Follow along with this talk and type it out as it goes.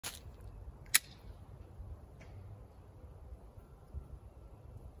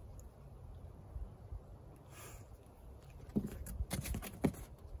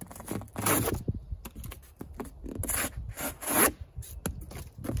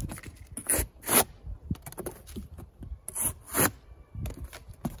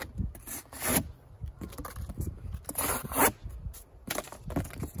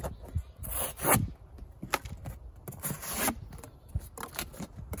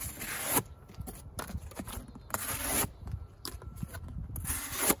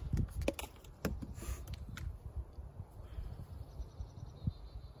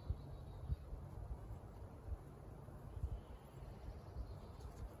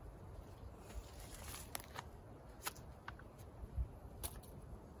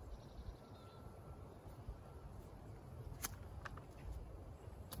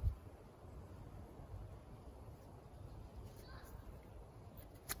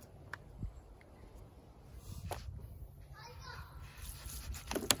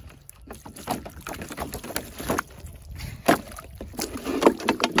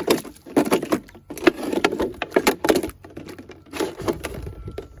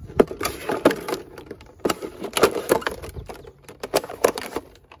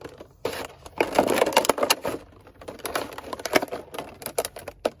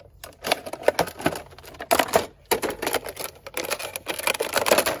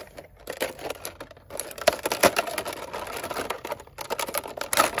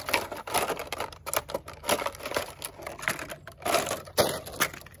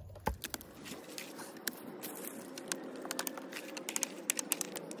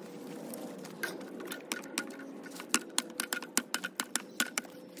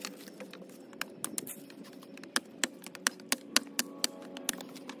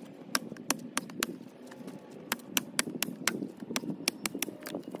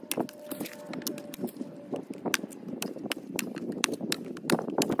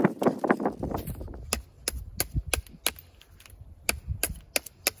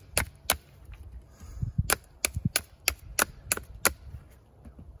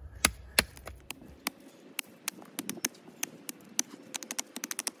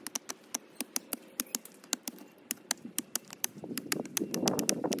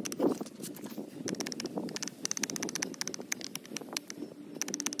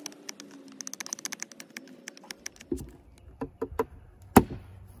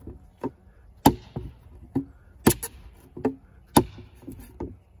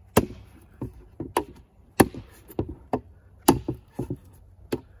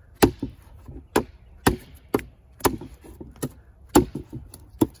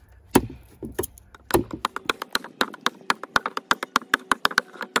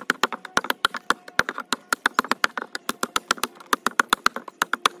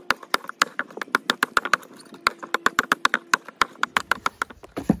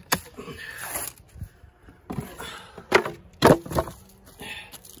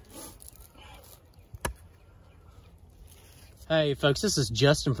Hey folks, this is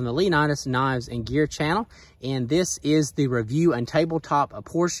Justin from the Leonidas Knives and Gear channel, and this is the review and tabletop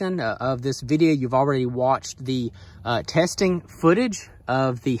portion of this video. You've already watched the testing footage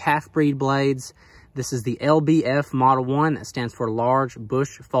of the Halfbreed blades. This is the LBF Model 1, that stands for Large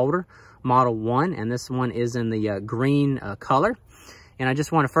Bush Folder Model 1, and this one is in the green color. And I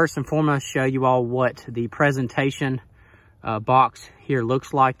just want to first and foremost show you all what the presentation box here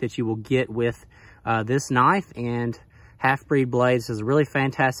looks like that you will get with this knife. And Halfbreed Blades does a really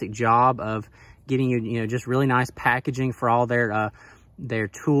fantastic job of getting you, just really nice packaging for all their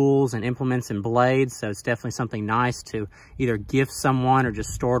tools and implements and blades. So it's definitely something nice to either gift someone or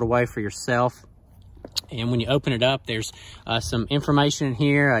just store it away for yourself. And when you open it up, there's some information in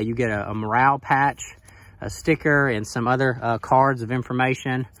here. You get a morale patch, a sticker, and some other cards of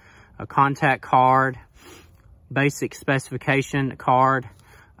information, a contact card, basic specification card,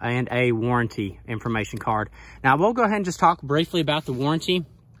 and a warranty information card. Now, we'll go ahead and just talk briefly about the warranty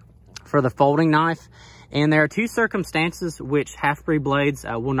for the folding knife. And there are two circumstances which Halfbreed Blades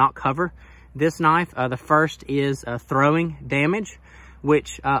will not cover this knife. The first is throwing damage,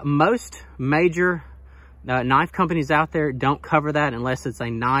 which most major knife companies out there don't cover that unless it's a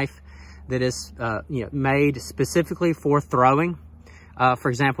knife that is made specifically for throwing. For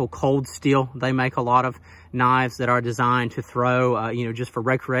example, Cold Steel, they make a lot of knives that are designed to throw, just for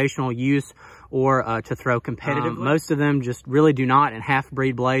recreational use or to throw competitively. Most of them just really do not, and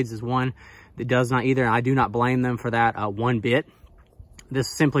Halfbreed Blades is one that does not either, and I do not blame them for that one bit. This,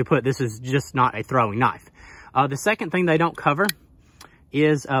 simply put, this is just not a throwing knife. The second thing they don't cover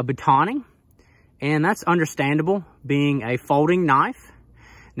is batoning, and that's understandable, being a folding knife.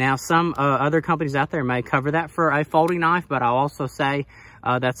 Now, some other companies out there may cover that for a folding knife, but I'll also say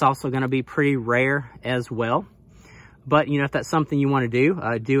that's also going to be pretty rare as well. But, if that's something you want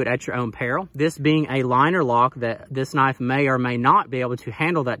to do it at your own peril. This being a liner lock, that this knife may or may not be able to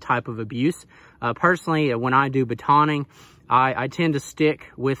handle that type of abuse. Personally, when I do batoning, I tend to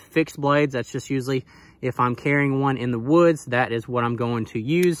stick with fixed blades. That's just usually if I'm carrying one in the woods, that is what I'm going to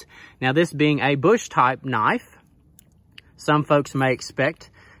use. Now, this being a bush type knife, some folks may expect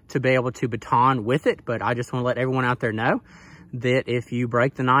to be able to baton with it, but I just want to let everyone out there know that if you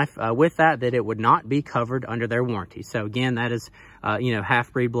break the knife with that it would not be covered under their warranty. So again, that is,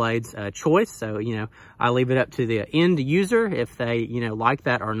 Halfbreed Blades choice. So, I leave it up to the end user if they, like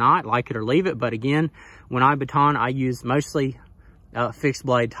that or not, like it or leave it. But again, when I baton, I use mostly fixed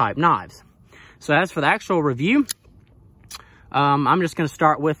blade type knives. So as for the actual review, I'm just going to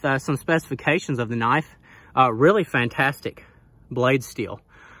start with some specifications of the knife. Really fantastic blade steel.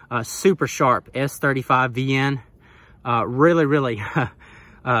 Super sharp S35 VN. Really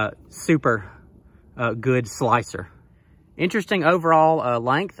super good slicer. Interesting overall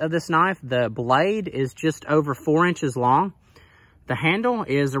length of this knife. The blade is just over 4 inches long. The handle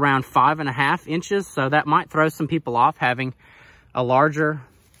is around 5.5 inches, so that might throw some people off having a larger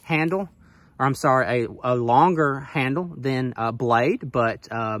handle, or I'm sorry, a longer handle than a blade, but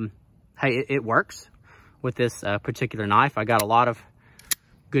hey, it works with this particular knife. I got a lot of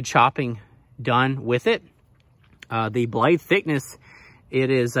good chopping done with it. The blade thickness, it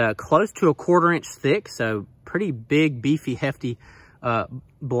is close to 1/4 inch thick, so pretty big, beefy, hefty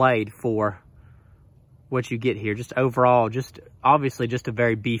blade for what you get here. Just overall, obviously just a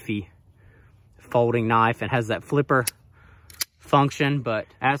very beefy folding knife, and has that flipper function. But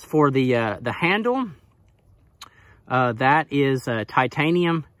as for the handle, that is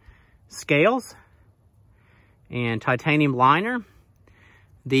titanium scales and titanium liner.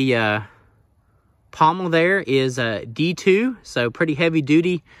 The pommel there is a D2, so pretty heavy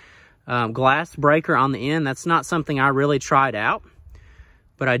duty glass breaker on the end. That's not something I really tried out,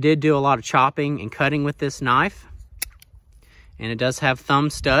 but I did do a lot of chopping and cutting with this knife, and it does have thumb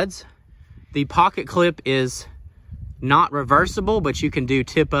studs. The pocket clip is not reversible, but you can do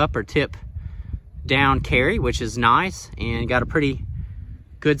tip up or tip down carry, which is nice, and got a pretty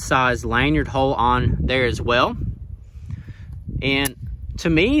good sized lanyard hole on there as well. And to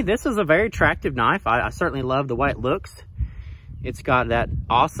me, this is a very attractive knife. I certainly love the way it looks. It's got that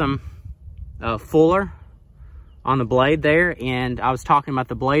awesome fuller on the blade there. And I was talking about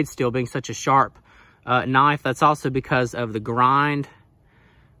the blade steel being such a sharp knife. That's also because of the grind.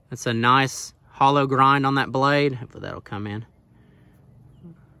 That's a nice hollow grind on that blade. Hopefully that'll come in.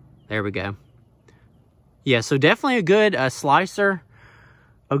 There we go. Yeah, so definitely a good slicer,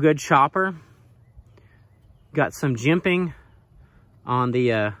 a good chopper. Got some jimping on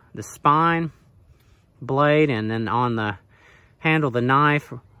the spine blade, and then on the handle of the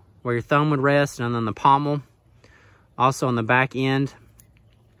knife where your thumb would rest, and then the pommel. Also on the back end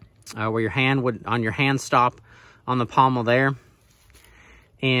where your hand would, on your hand stop on the pommel there.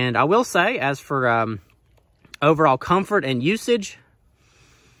 And I will say, as for overall comfort and usage,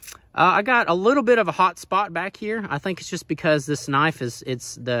 I got a little bit of a hot spot back here. I think it's just because this knife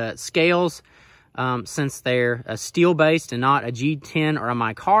it's the scales, since they're steel-based and not a G10 or a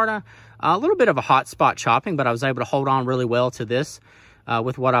micarta, a little bit of a hot spot chopping, but I was able to hold on really well to this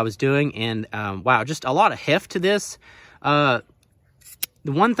with what I was doing. And wow, just a lot of heft to this. The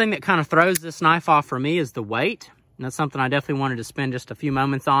one thing that kind of throws this knife off for me is the weight. And that's something I definitely wanted to spend just a few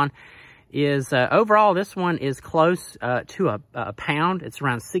moments on. Is overall, this one is close to a pound. It's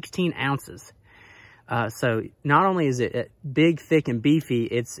around 16 ounces. So not only is it big, thick, and beefy,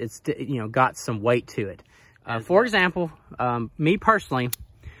 it's you know, got some weight to it. For example, me personally,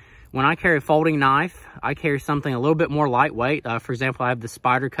 when I carry a folding knife, I carry something a little bit more lightweight. For example, I have the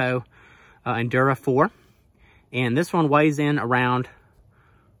Spyderco Endura 4, and this one weighs in around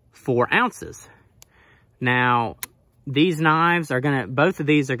 4 ounces. Now, these knives are both of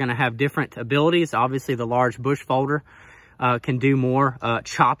these are gonna have different abilities. Obviously, the large bush folder can do more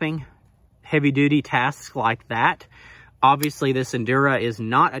chopping, heavy duty tasks like that. Obviously, this Endura is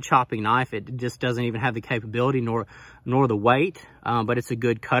not a chopping knife. It just doesn't even have the capability nor the weight, but it's a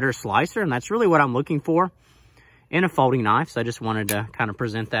good cutter slicer, and that's really what I'm looking for in a folding knife. So I just wanted to kind of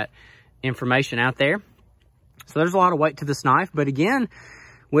present that information out there. So there's a lot of weight to this knife, but again,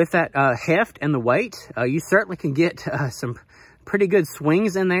 with that heft and the weight, you certainly can get some pretty good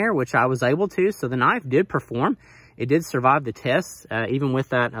swings in there, which I was able to. So the knife did perform. It did survive the test, even with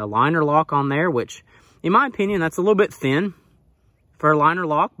that liner lock on there, which, in my opinion, that's a little bit thin for a liner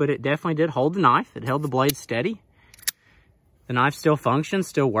lock, but it definitely did hold the knife. It held the blade steady. The knife still functions,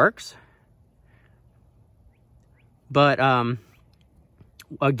 still works. But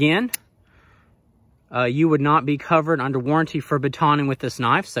again, you would not be covered under warranty for batoning with this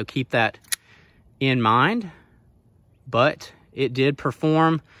knife, so keep that in mind. But it did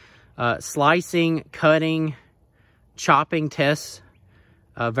perform slicing, cutting, chopping tests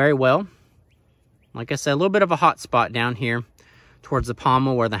very well. Like I said, a little bit of a hot spot down here towards the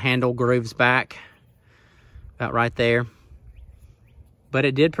pommel where the handle grooves back, about right there. But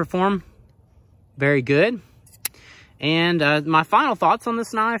it did perform very good. And my final thoughts on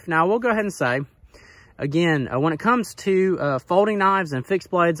this knife. Now, we'll go ahead and say, again, when it comes to folding knives and fixed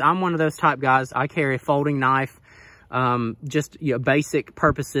blades, I'm one of those type guys. I carry a folding knife, just, you know, basic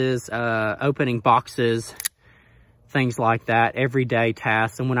purposes, opening boxes, things like that, everyday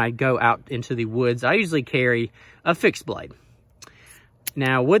tasks. And when I go out into the woods, I usually carry a fixed blade.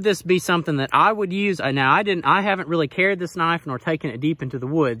 Now, would this be something that I would use? Now, I haven't really carried this knife nor taken it deep into the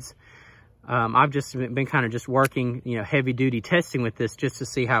woods. I've just been kind of just working, you know, heavy duty testing with this just to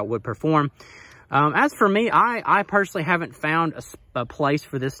see how it would perform. As for me, I personally haven't found a place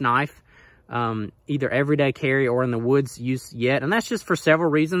for this knife, either everyday carry or in the woods use yet. And that's just for several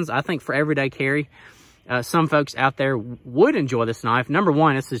reasons. I think for everyday carry, some folks out there would enjoy this knife. Number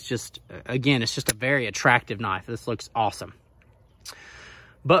one, this is just, again, it's just a very attractive knife. This looks awesome.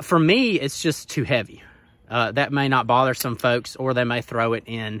 But for me, it's just too heavy. That may not bother some folks, or they may throw it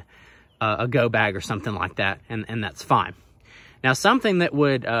in a go bag or something like that, and that's fine. Now, something that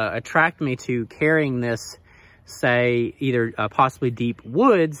would attract me to carrying this, say, either possibly deep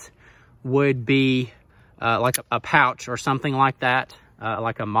woods, would be like a pouch or something like that,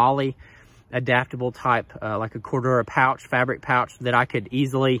 like a Molly adaptable type, like a Cordura pouch, fabric pouch, that I could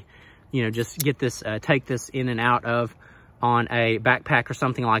easily, you know, just get this, take this in and out of on a backpack or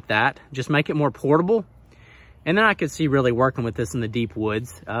something like that. Just make it more portable. And then I could see really working with this in the deep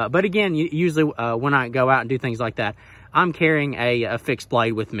woods. But again, usually when I go out and do things like that, I'm carrying a fixed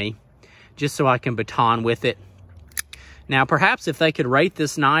blade with me just so I can baton with it. Now, perhaps if they could rate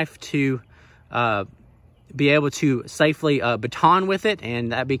this knife to be able to safely baton with it,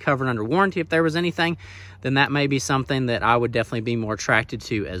 and that be covered under warranty if there was anything, then that may be something that I would definitely be more attracted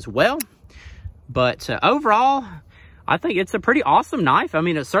to as well. But overall, I think it's a pretty awesome knife. I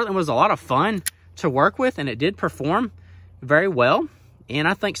mean, it certainly was a lot of fun to work with, and it did perform very well. And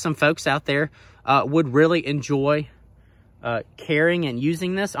I think some folks out there would really enjoy carrying and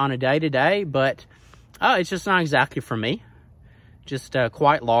using this on a day-to-day, but it's just not exactly for me. Just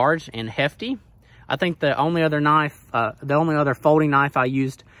quite large and hefty. I think the only other knife, the only other folding knife I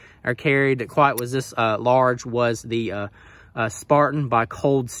used or carried that quite was this large was the Spartan by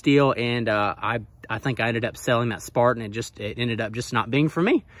Cold Steel, and I think I ended up selling that Spartan. It ended up just not being for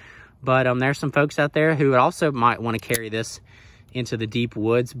me. But there's some folks out there who also might want to carry this into the deep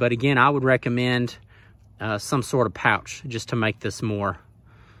woods. But again, I would recommend some sort of pouch just to make this more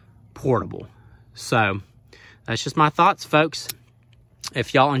portable. So that's just my thoughts, folks.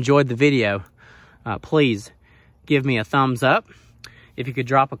 If y'all enjoyed the video, please give me a thumbs up. If you could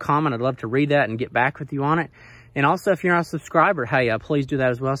drop a comment, I'd love to read that and get back with you on it. And also, if you're not a subscriber, hey, please do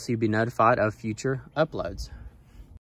that as well so you'll be notified of future uploads.